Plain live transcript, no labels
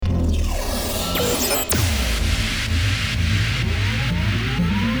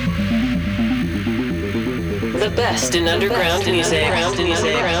best in underground music.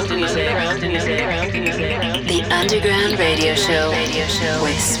 The Underground Radio Show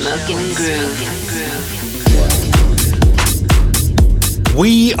with Smoking Groove.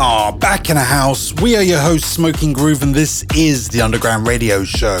 We are back in the house. We are your hosts, Smoking Groove, and this is the Underground Radio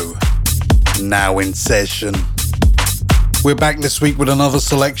Show. Now in session. We're back this week with another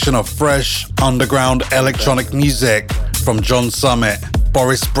selection of fresh underground electronic music from John Summit,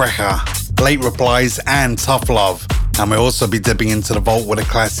 Boris Brecher, Late Replies, and Tough Love. And we'll also be dipping into the vault with a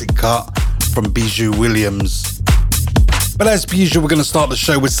classic cut from Bijou Williams. But as per usual, we're going to start the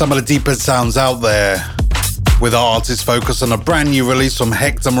show with some of the deeper sounds out there, with our artist focus on a brand new release from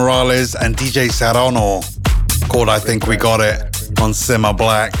Hector Morales and DJ Serrano, called I Think We Got It, on Simmer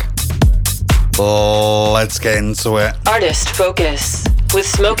Black. Let's get into it. Artist Focus with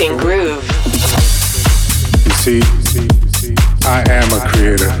Smoking Groove. You see, I am a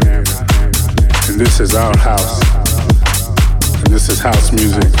creator, and this is our house, and this is house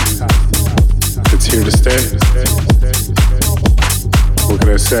music. It's here to stay. What can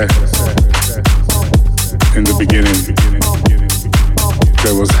I say? In the beginning,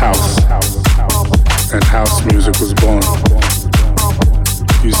 there was house, and house music was born.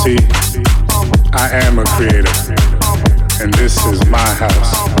 You see, I am a creator, and this is my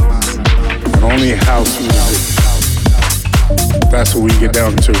house, and only house music. That's what we get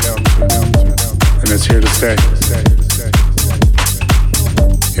down to, and it's here to stay.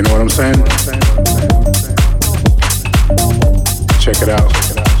 You know what I'm saying? Check it out.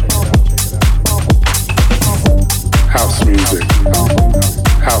 House music,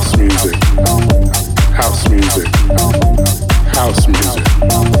 house music, house music, house music.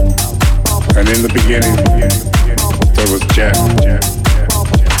 And in the beginning, there was Jack,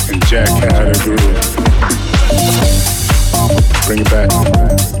 and Jack had a groove. Bring it back.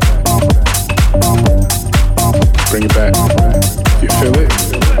 Bring it back. You feel it?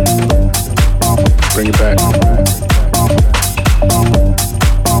 Bring it back.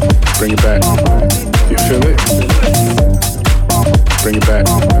 Bring it back. You feel it? Bring it back.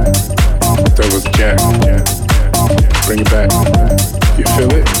 There was Jack. Bring it back. You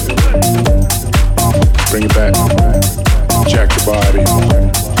feel it? Bring it back. Jack the body.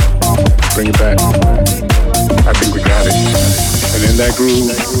 Bring it back. I think we got it. And in that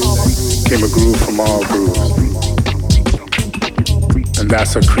groove came a groove from all grooves. And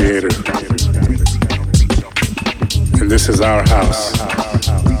that's a creator. And this is our house.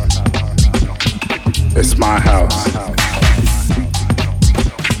 It's my house.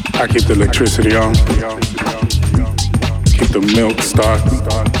 I keep the electricity on. Keep the milk stocked.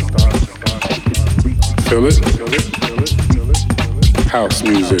 Feel it? House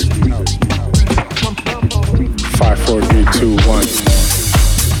music. 5, 4, 3, 2, 1.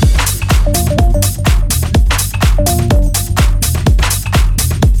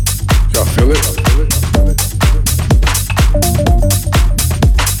 Y'all feel it?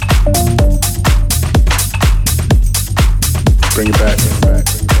 Bring it back.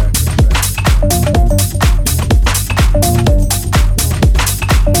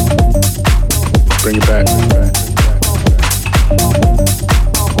 Bring it back.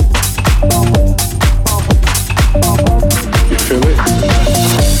 You feel it?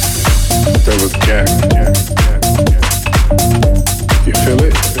 There was Jack. You feel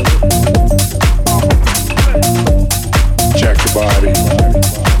it? Jack the body.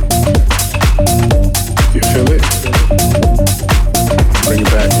 You feel it? Bring it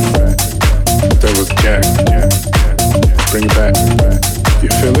back. There was Jack. Bring it back. You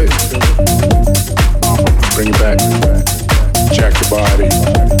feel it? Bring it back. Jack the body.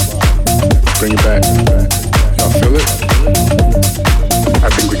 Bring it back. Y'all feel it? I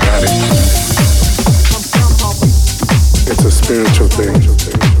think we got it. It's a spiritual thing,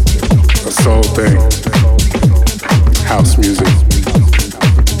 a soul thing. House music.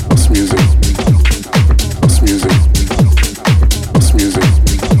 House music. House music. House music.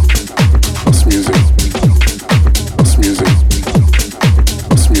 House music. House music.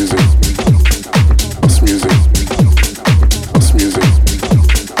 House music. House music. House music.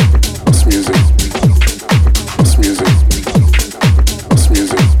 House music. House music. House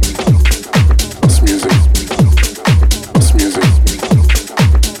music. House music. House music.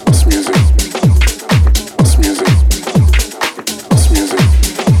 House music. House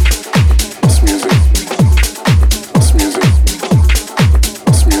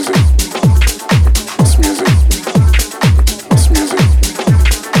music. House music.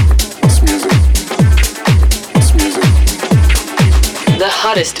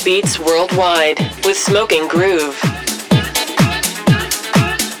 hottest beats worldwide with Smoking Groove.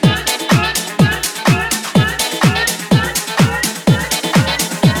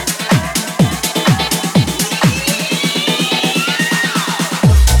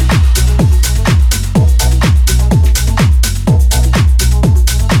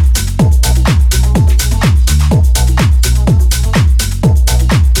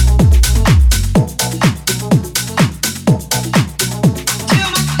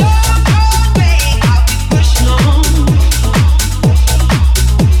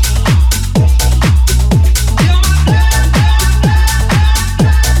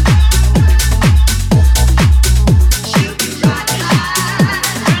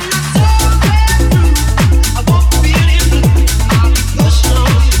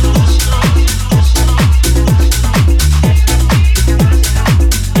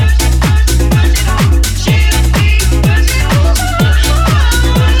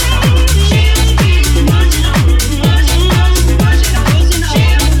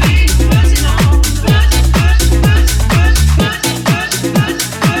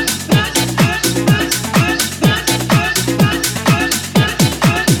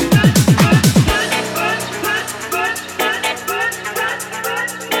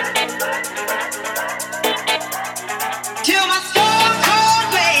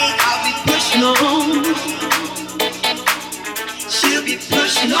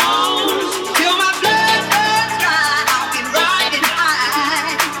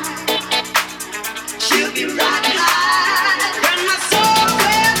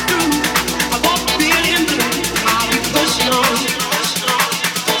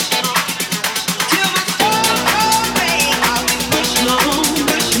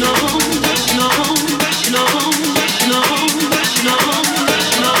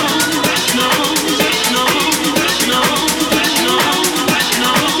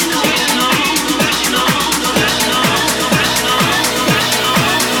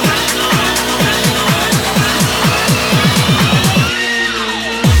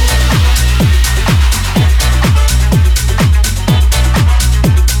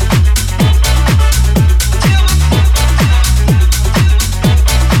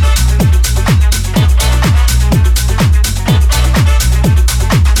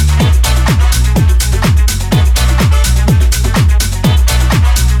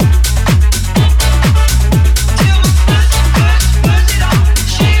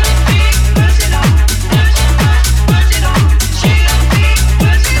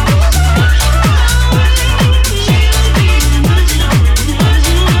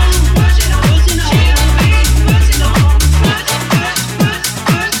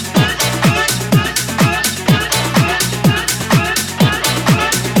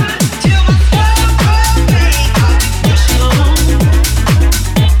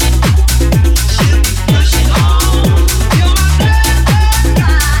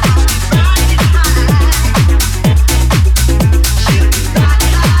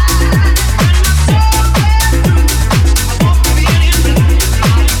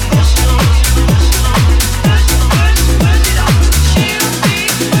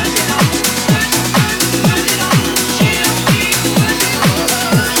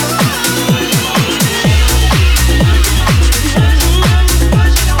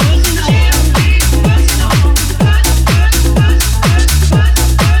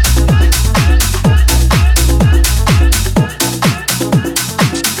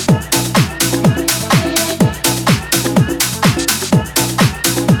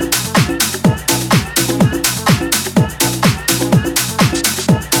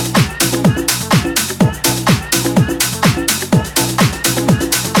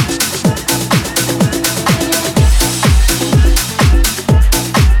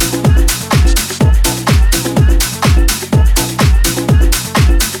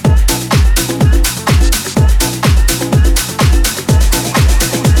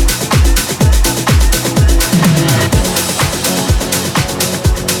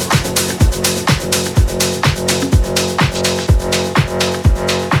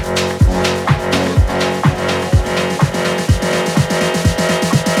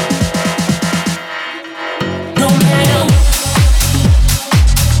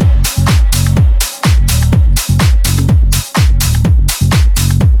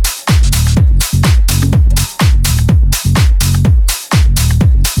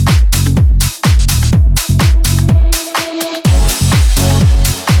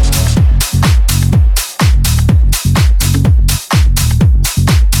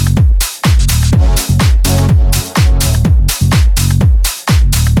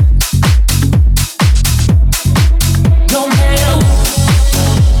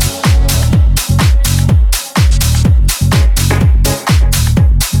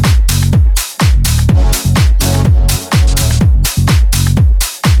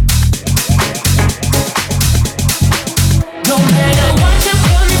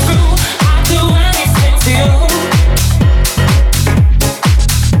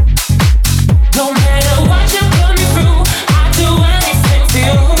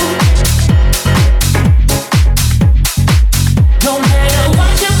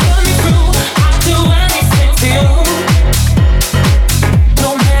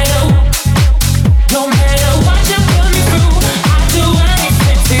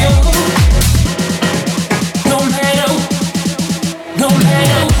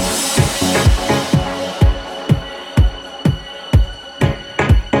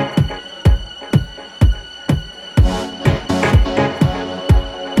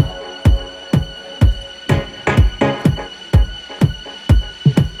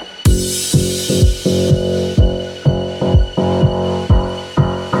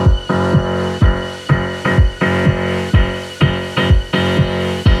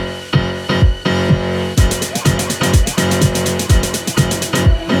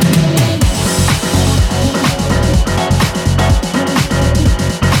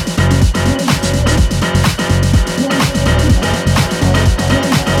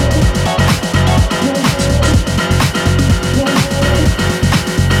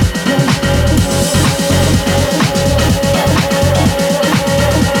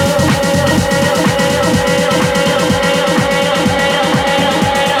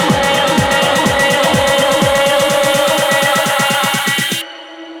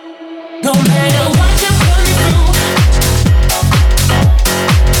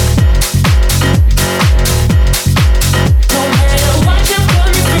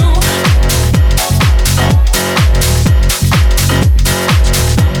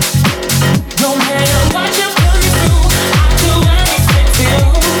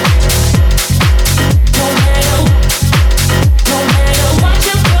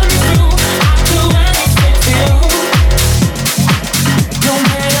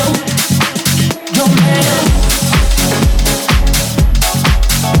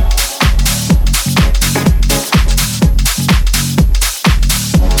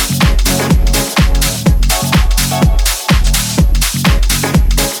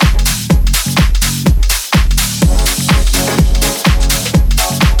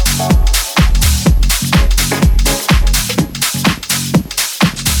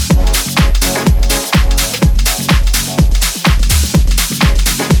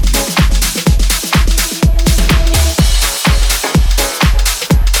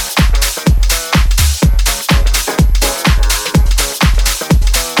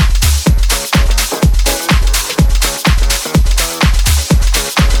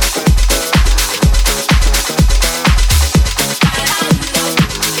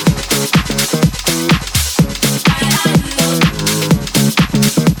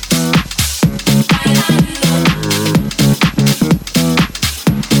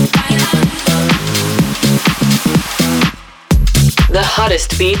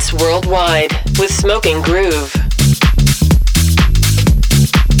 hottest beats worldwide with Smoking Groove.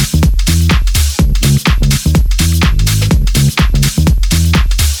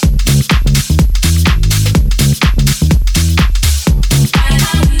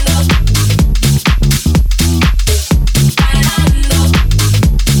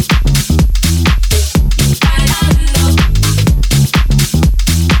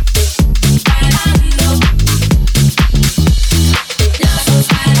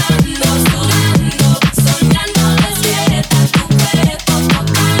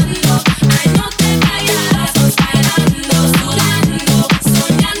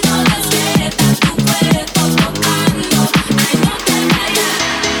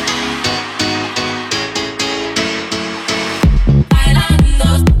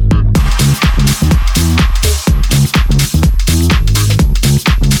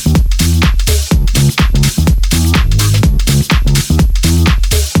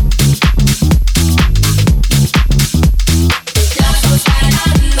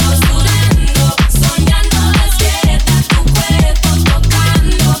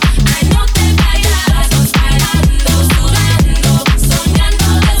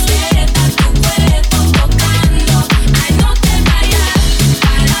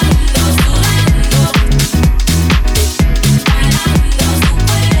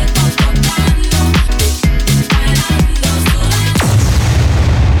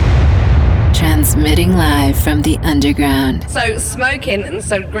 From the underground. So smoking and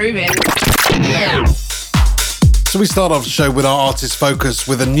so grooving. So we start off the show with our artist focus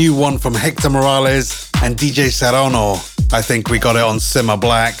with a new one from Hector Morales and DJ Serrano. I think we got it on Simmer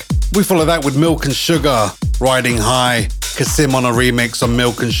Black. We follow that with Milk and Sugar, Riding High, Kasim on a remix on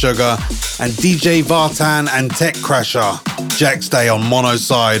Milk and Sugar, and DJ Vartan and Tech Crasher, Jack's Day on Mono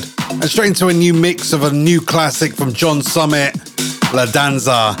Side. And straight into a new mix of a new classic from John Summit, La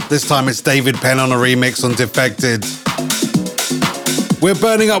Danza. This time it's David Penn on a remix on Defected. We're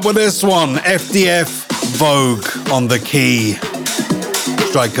burning up with this one, FDF Vogue on the key.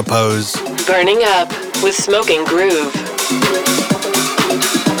 Strike a pose. Burning up with Smoking Groove.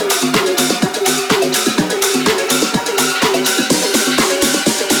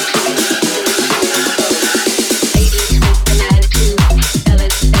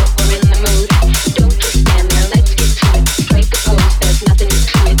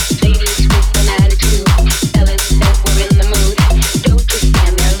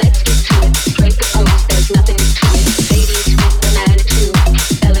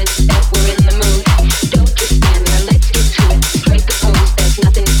 Let's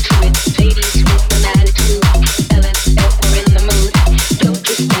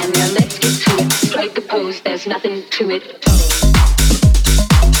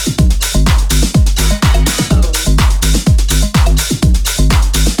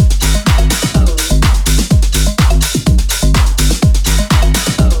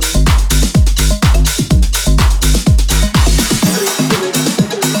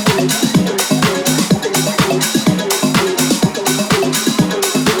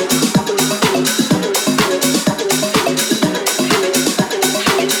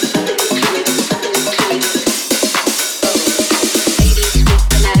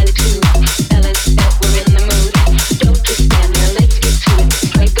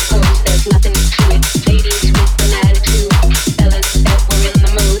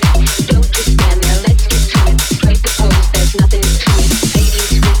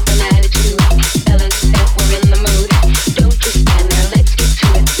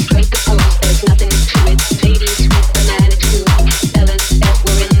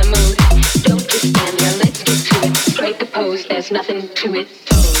to it.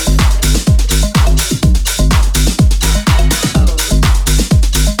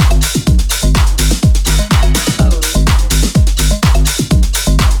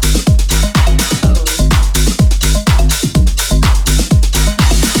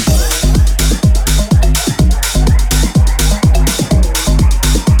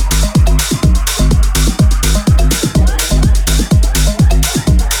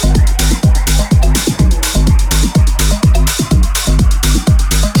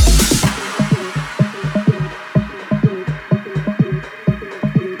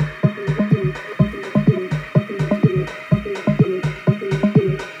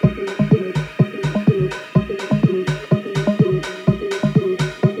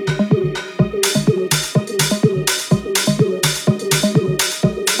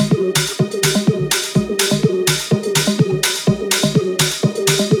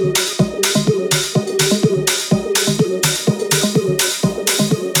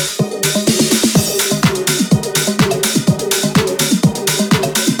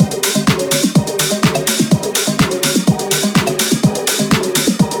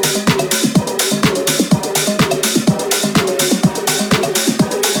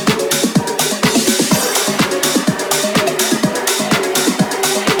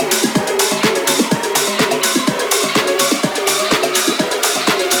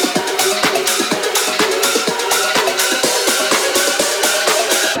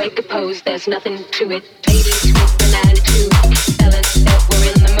 There's nothing to it. Ladies with an attitude, fellas that were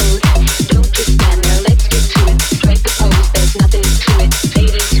in the mood. Don't just stand there, let's get to it. Strike the pose, there's nothing to it.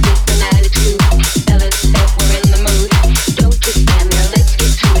 Ladies with an attitude, fellas that were in the mood. Don't just stand there, let's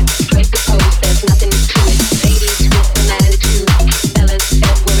get to it. Strike the pose, there's nothing to it. Ladies with an attitude, fellas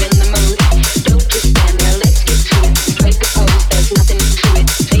that were in the mood. Don't just stand there, let's get to it. Strike the pose, there's nothing to it.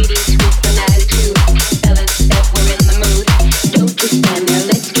 Ladies with an attitude, fellas that were in the mood. Don't just stand there,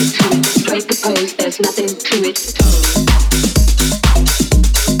 let's get to it. Strike the pose, there's nothing to it.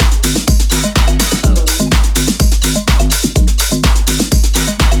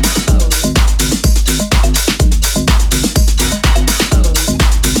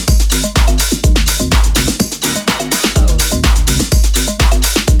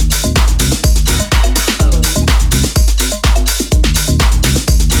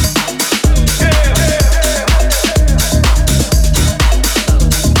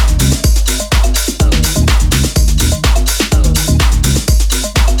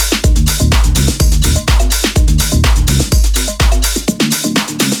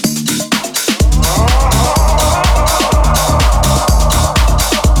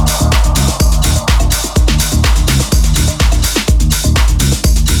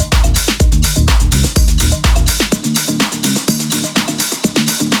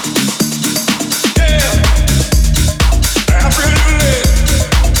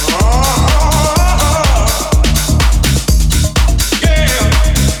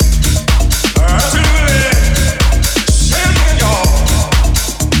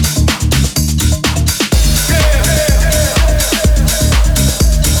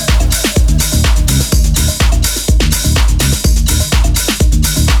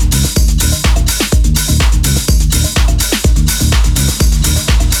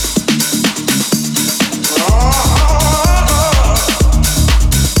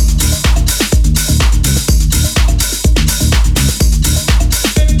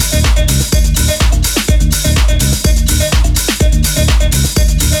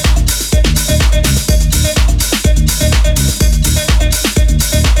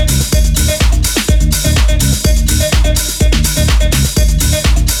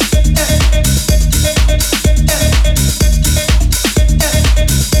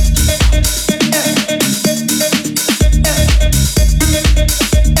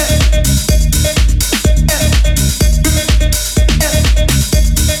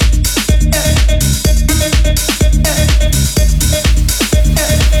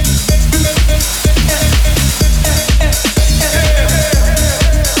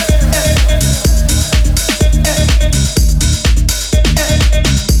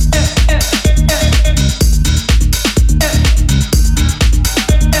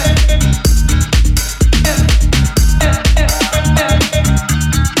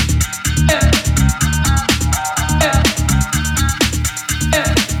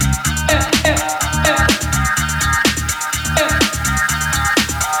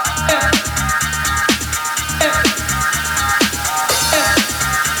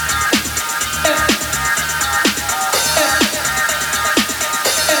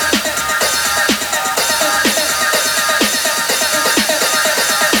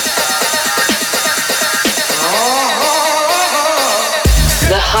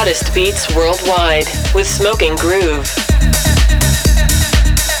 The hottest beats worldwide with Smoking Groove.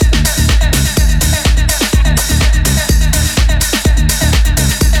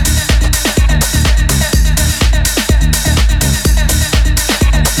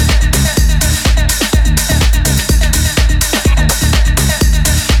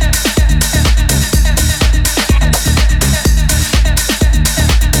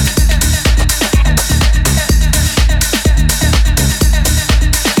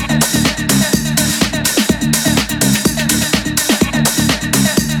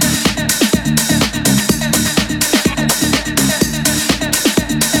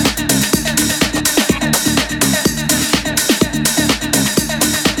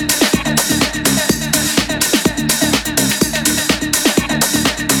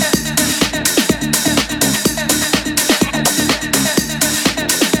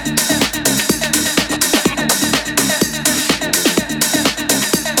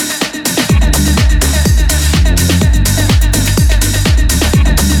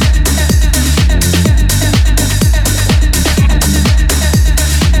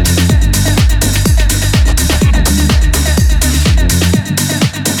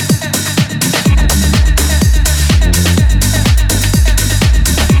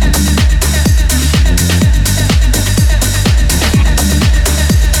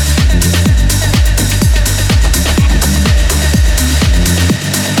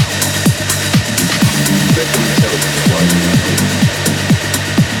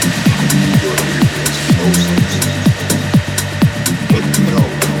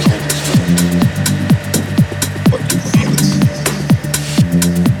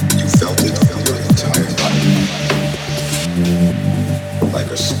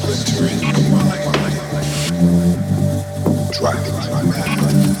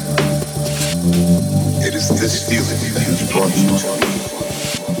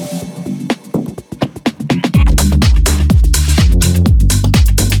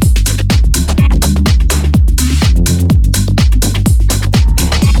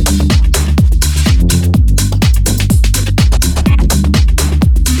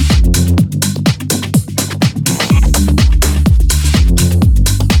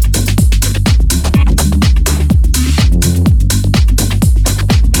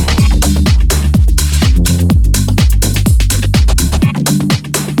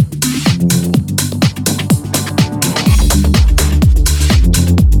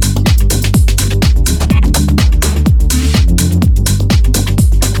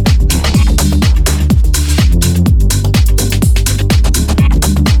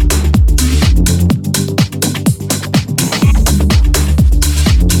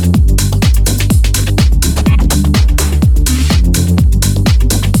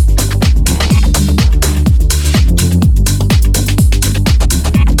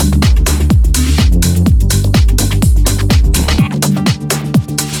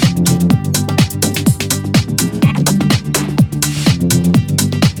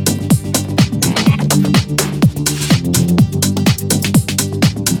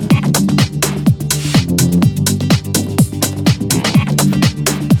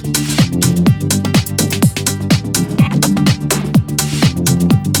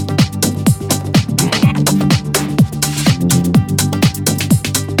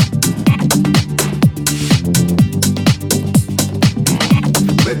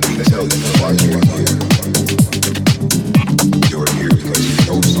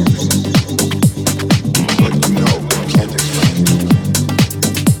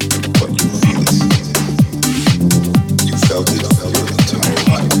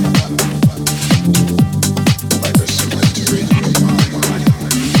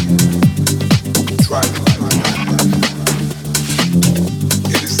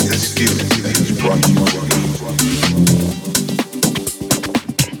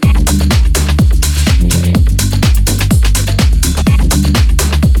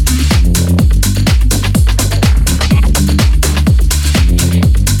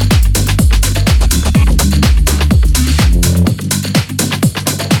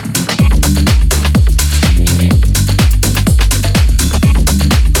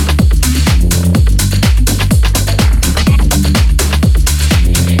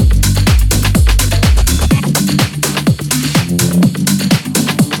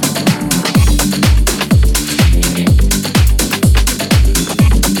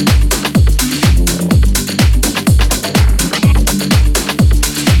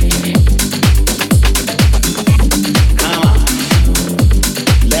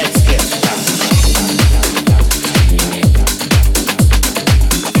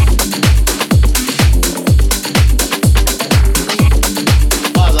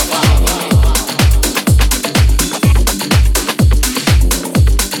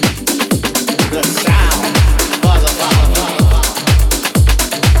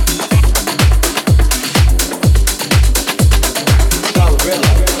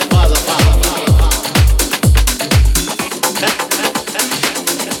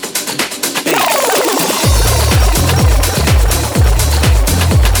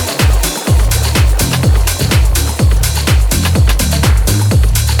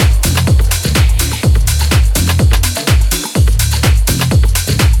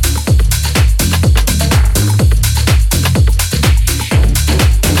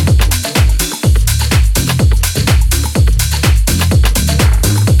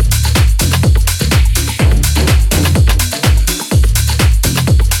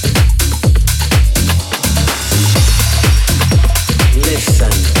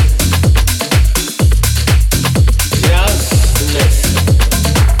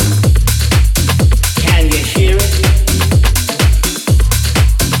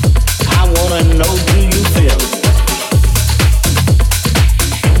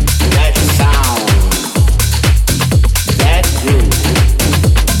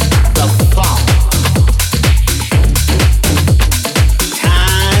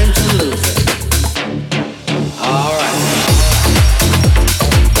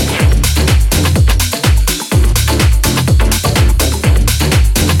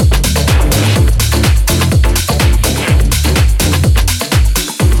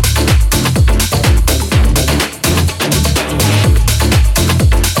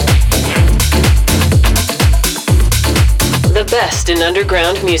 in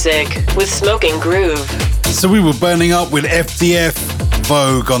underground music with Smoking Groove. So we were burning up with FDF,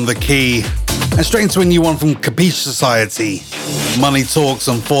 Vogue on the key, and straight into a new one from Capiche Society, Money Talks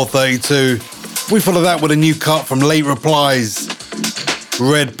on 432. We follow that with a new cut from Late Replies,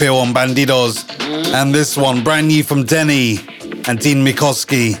 Red Pill on Bandidos, and this one brand new from Denny and Dean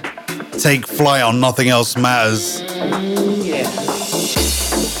Mikoski, Take Flight on Nothing Else Matters.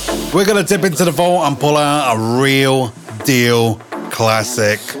 We're gonna dip into the vault and pull out a real deal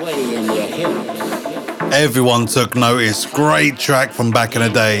classic. Everyone Took Notice, great track from back in the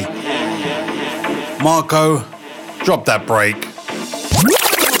day. Marco, drop that break.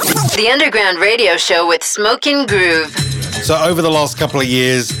 The Underground Radio Show with Smoking Groove. So over the last couple of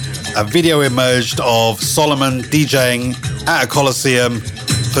years, a video emerged of Solomon DJing at a Coliseum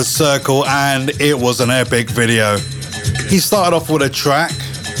for Circle, and it was an epic video. He started off with a track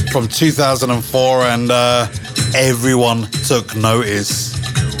from 2004 and everyone took notice.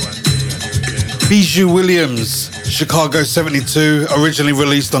 Bijou Williams, Chicago 72, originally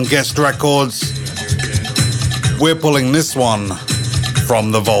released on Guest Records. We're pulling this one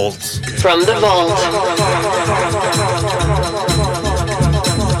from the vault. From the vault.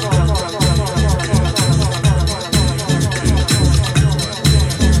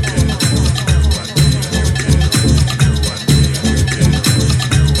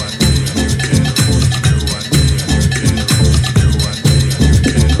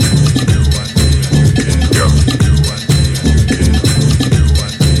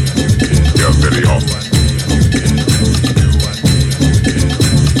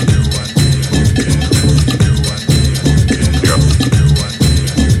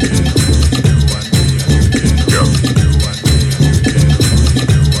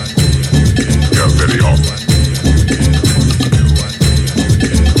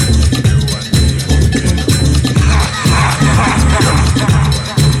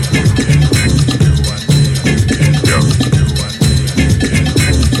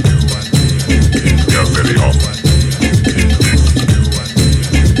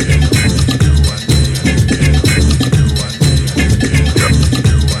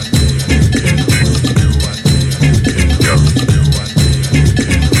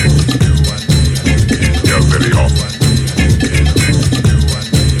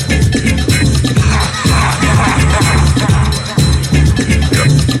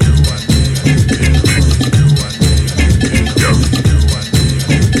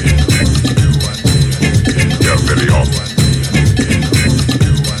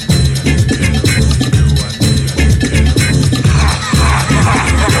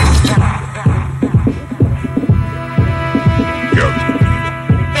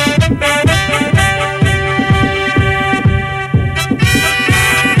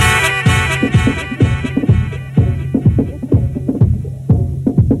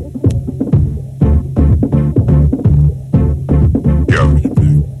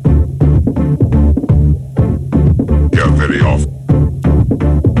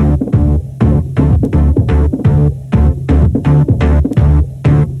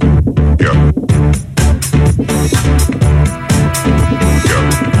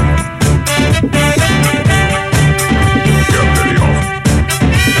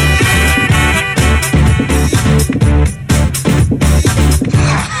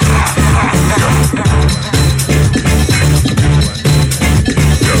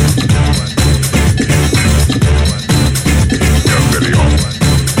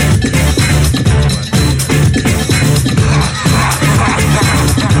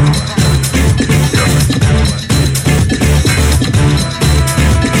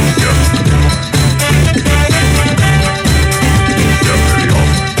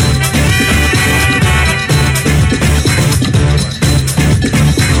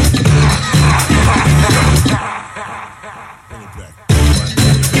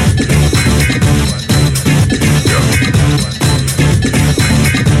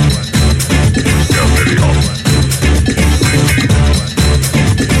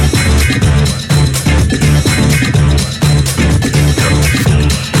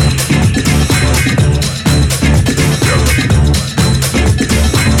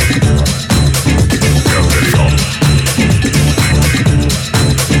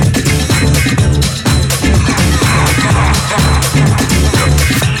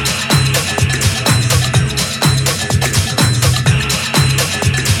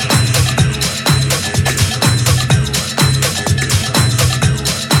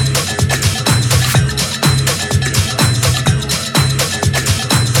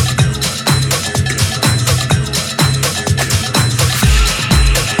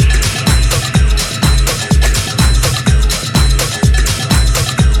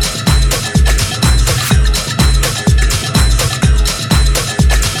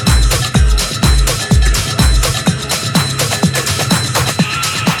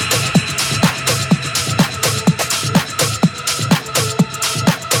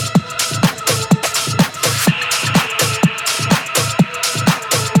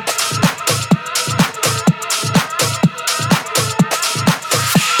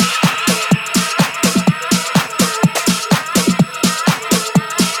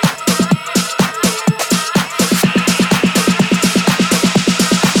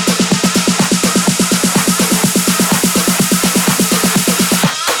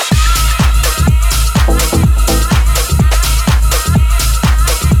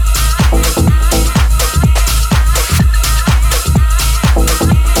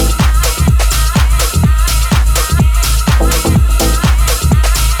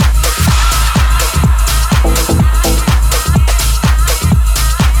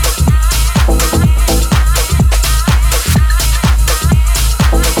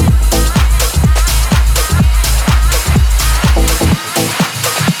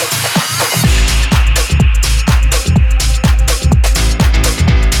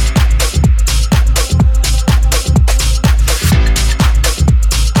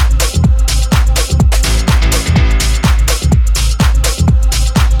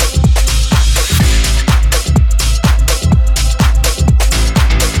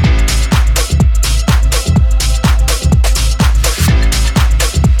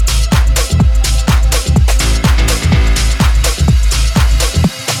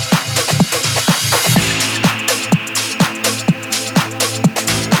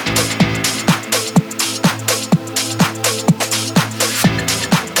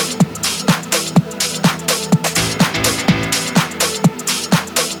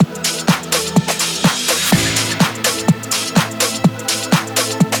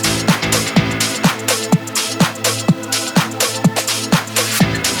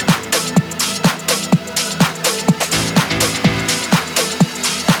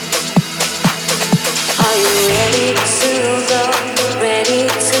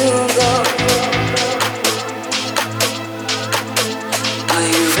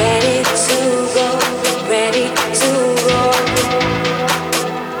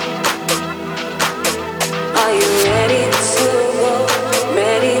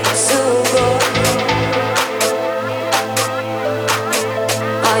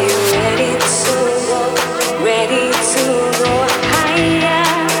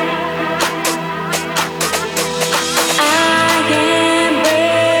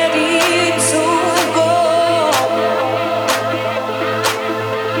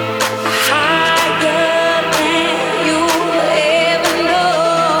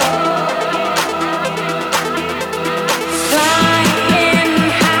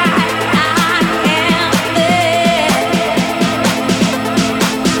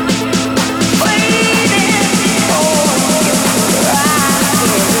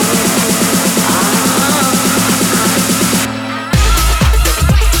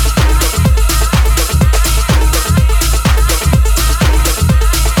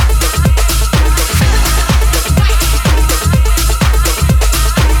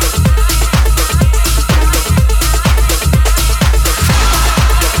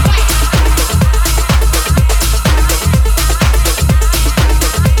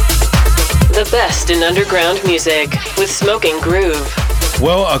 best in underground music with Smoking Groove.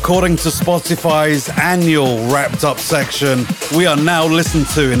 Well, according to Spotify's annual Wrapped Up section, we are now listened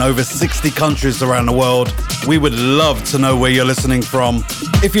to in over 60 countries around the world. We would love to know where you're listening from.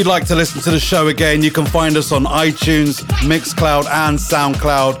 If you'd like to listen to the show again, you can find us on iTunes, Mixcloud and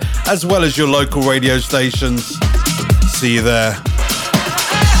SoundCloud, as well as your local radio stations. See you there.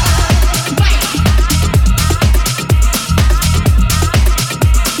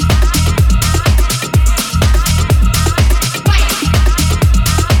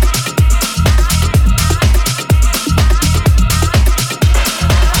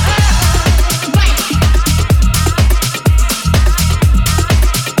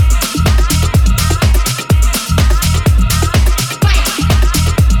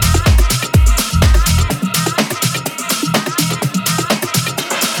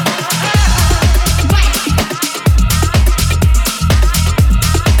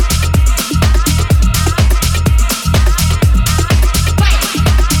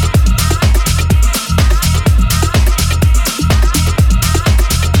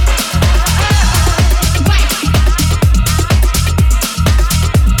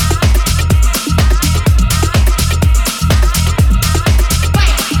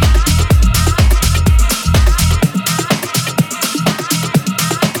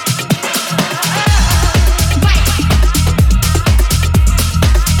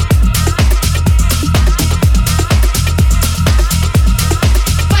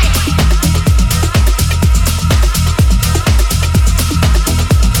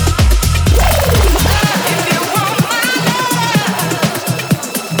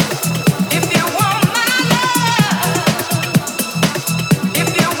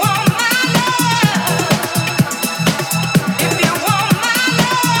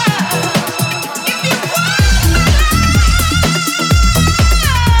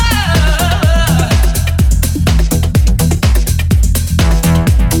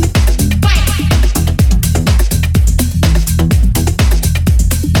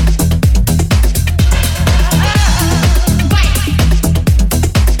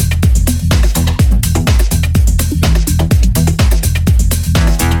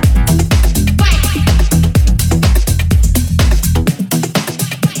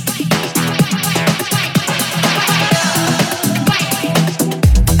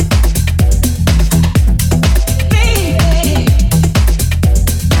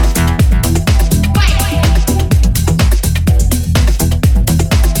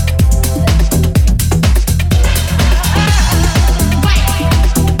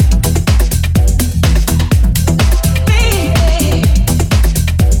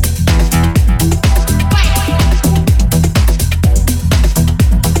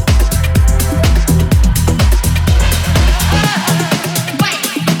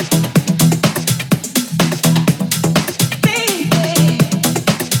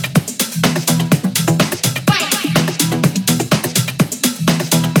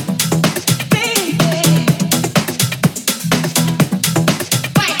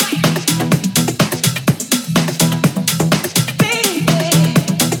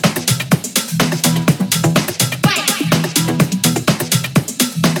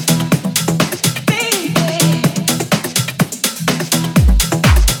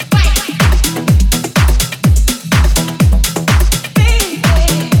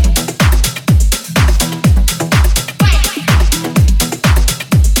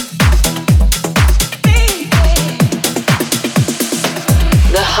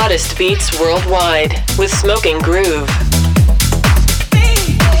 Hottest beats worldwide with Smoking Groove.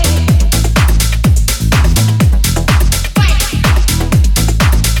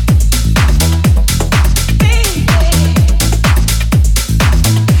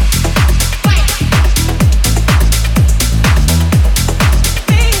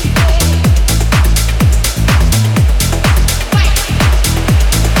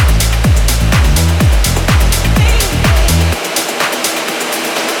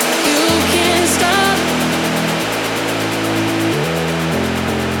 You can't stop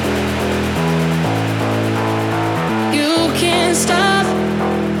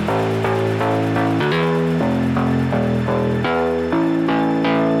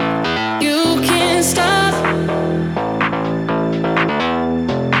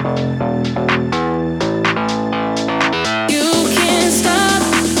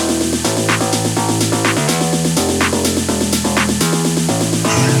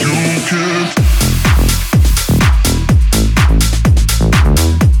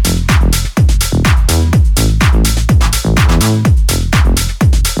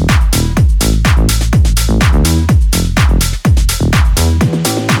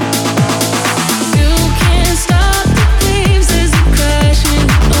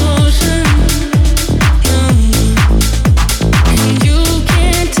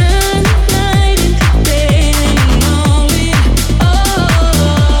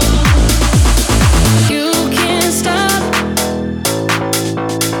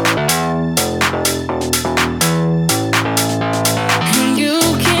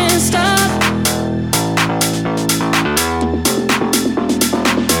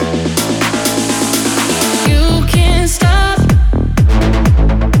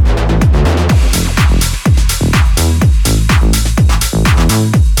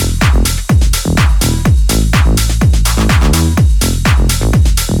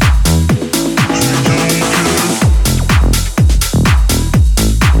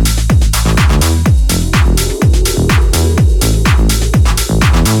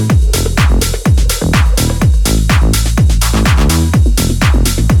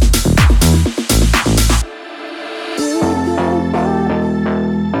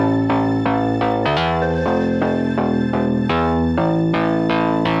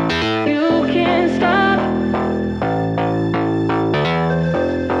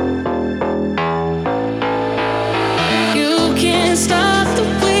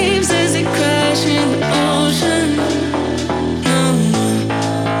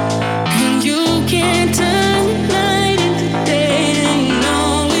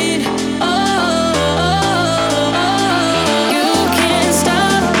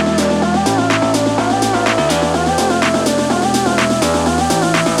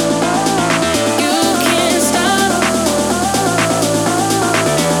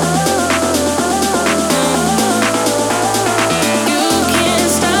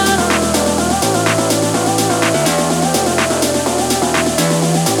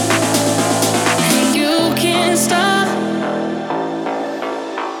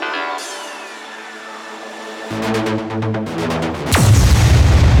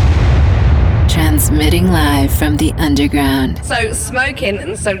from the underground. So smoking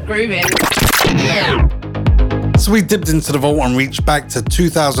and so grooving. So we dipped into the vault and reached back to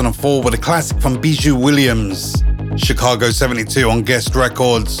 2004 with a classic from Bijou Williams, Chicago 72 on Guest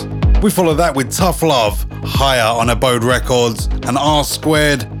Records. We followed that with Tough Love, Higher on Abode Records, and R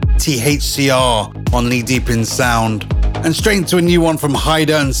Squared, THCR on Knee Deep in Sound. And straight into a new one from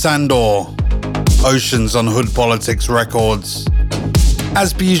Hyder and Sandor, Oceans on Hood Politics Records.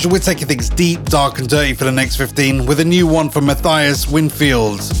 As per usual, we're taking things deep, dark and dirty for the next 15 with a new one from Matthias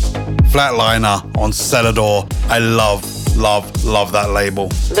Winfield, Flatliner on Celador. I love that label.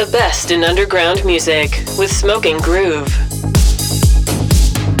 The best in underground music with Smoking Groove.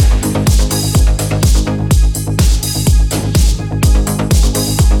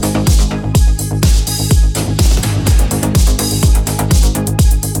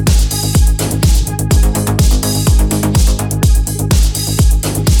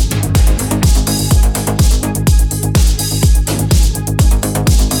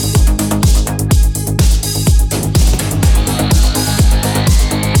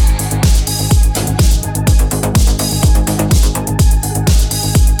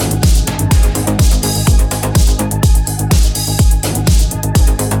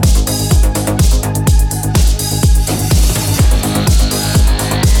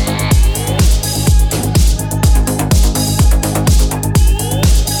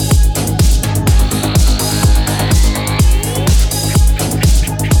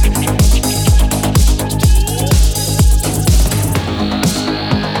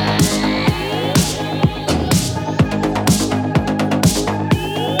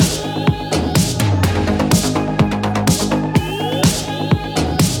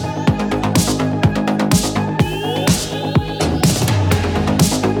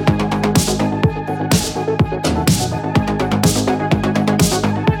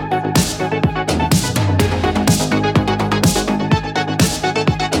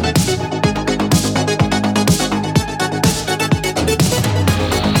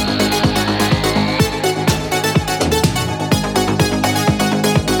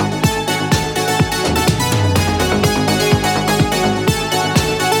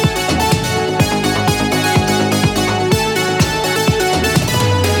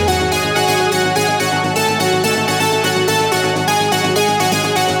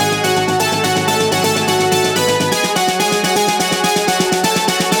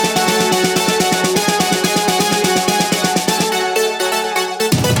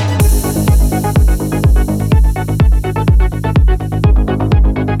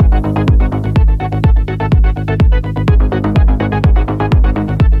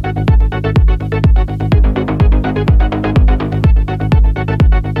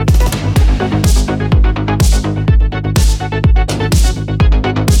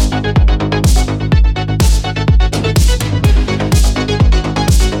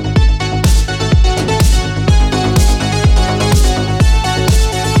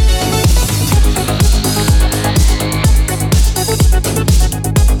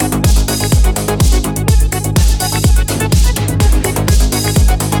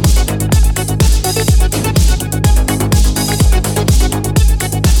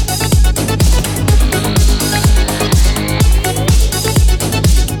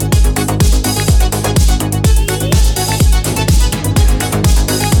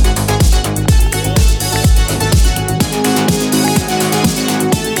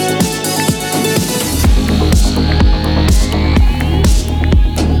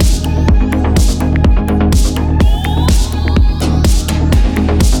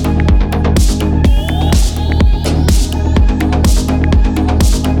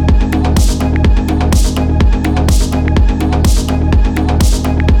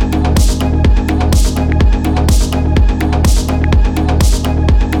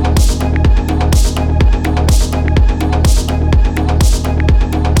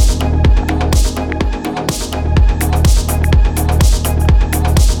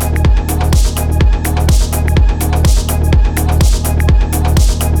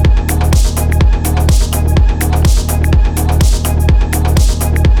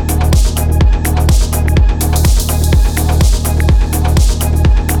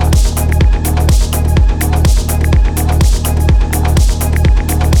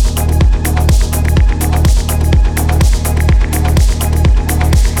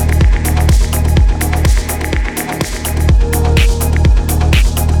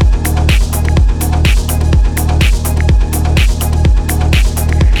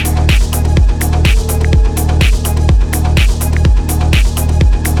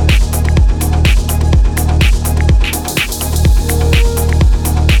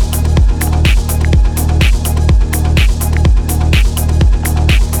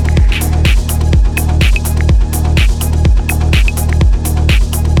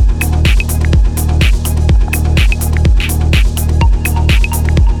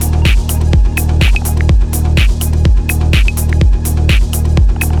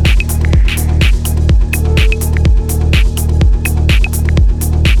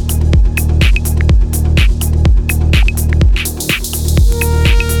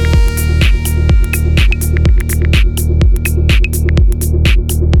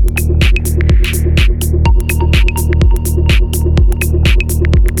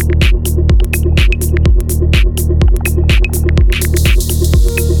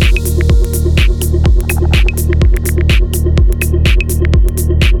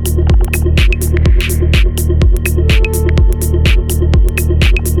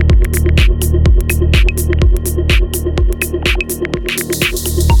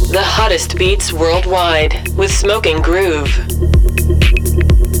 Worldwide with Smoking Groove.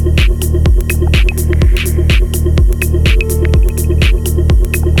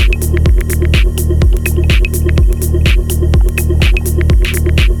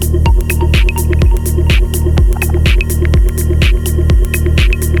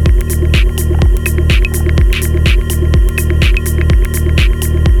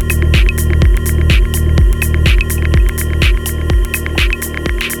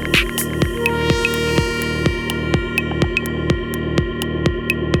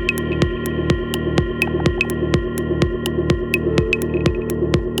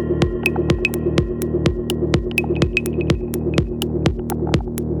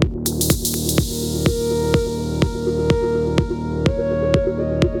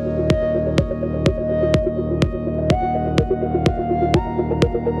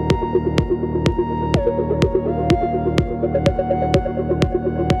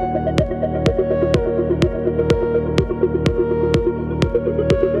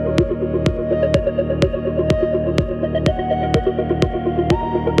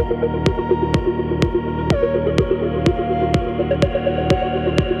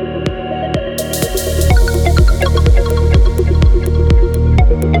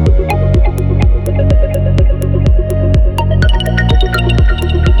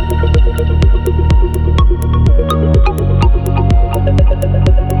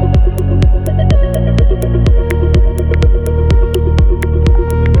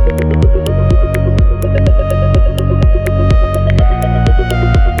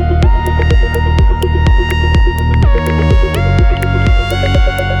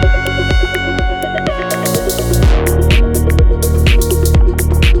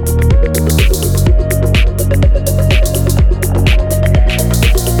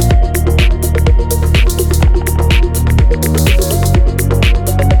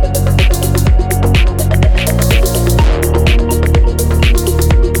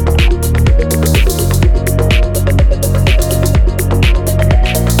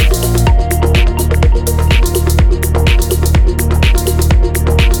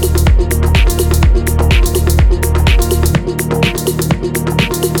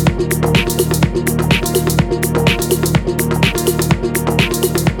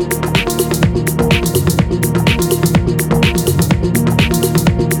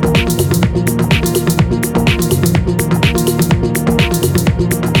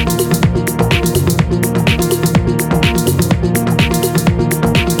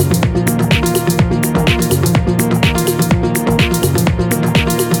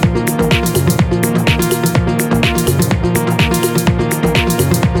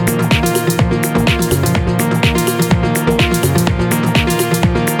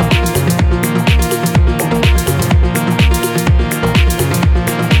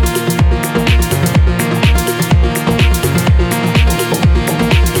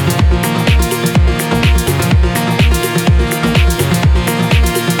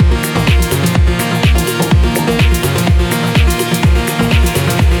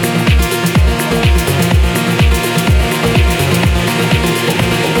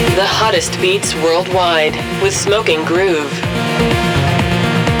 Hottest beats worldwide with Smoking Groove.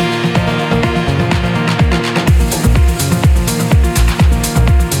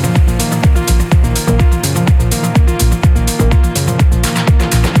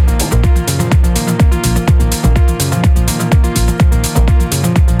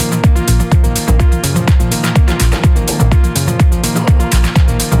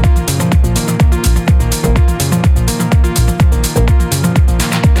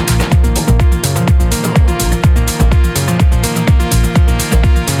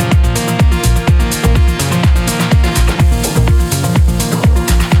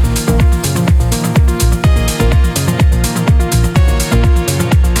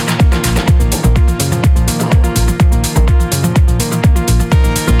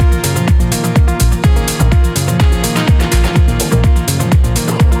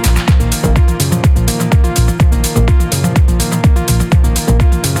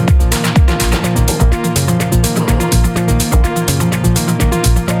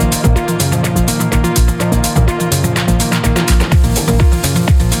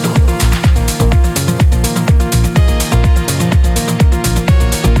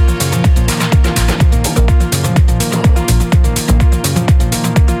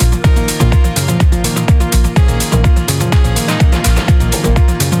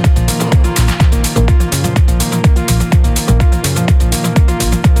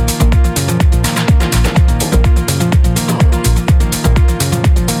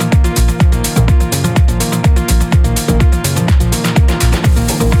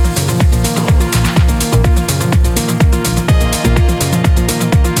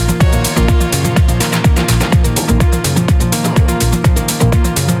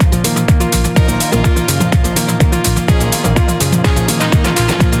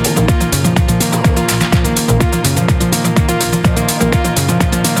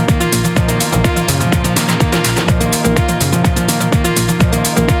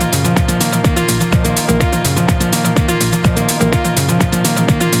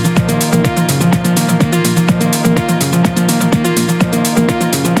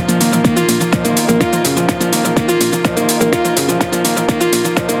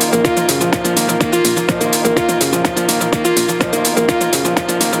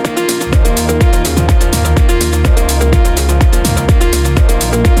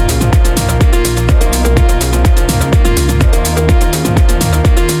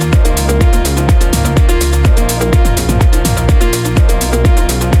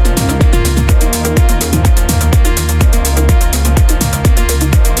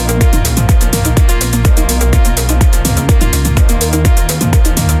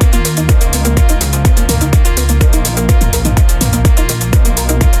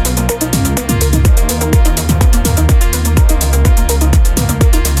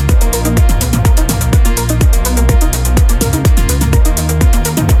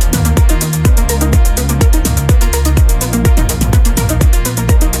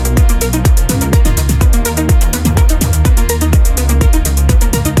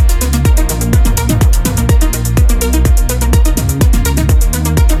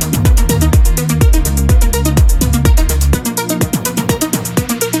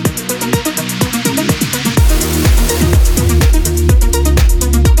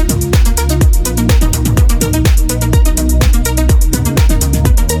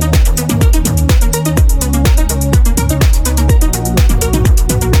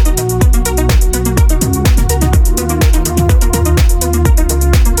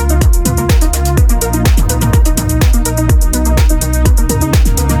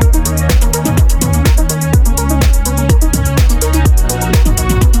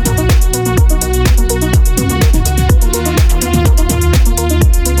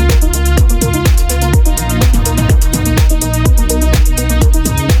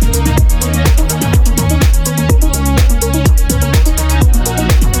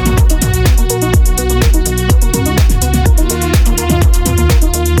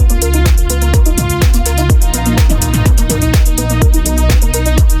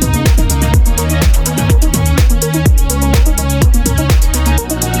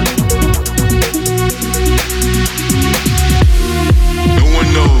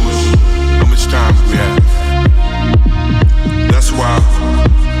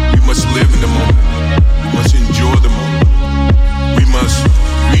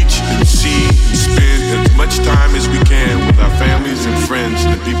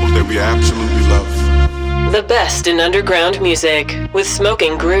 people that we absolutely love. The best in underground music with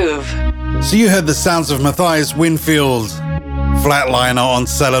Smoking Groove. So you heard the sounds of Matthias Winfield, Flatliner on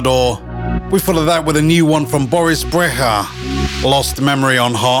Celador. We followed that with a new one from Boris Brejcha, Lost Memory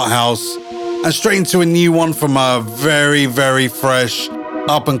on Heart House. And straight into a new one from a very, very fresh,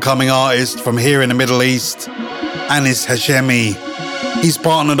 up-and-coming artist from here in the Middle East, Anis Hashemi. He's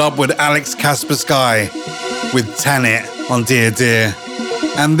partnered up with Alex Kaspersky with Tanit on Dear Dear.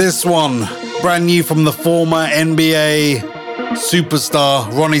 And this one, brand new from the former NBA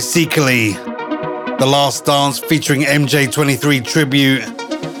superstar Ronnie Sikali, The Last Dance featuring MJ23 tribute,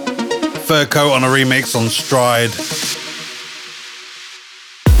 Fur Coat on a remix on Stride.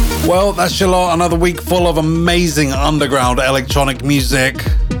 Well, that's your lot. Another week full of amazing underground electronic music.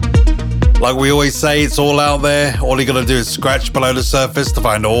 Like we always say, it's all out there. All you gotta do is scratch below the surface to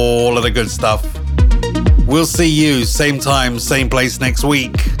find all of the good stuff. We'll see you same time, same place next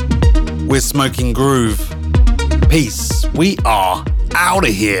week. We're Smoking Groove. Peace. We are out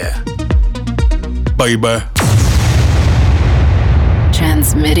of here. Baby.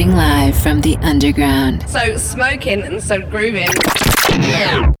 Transmitting live from the underground. So smoking and so grooving.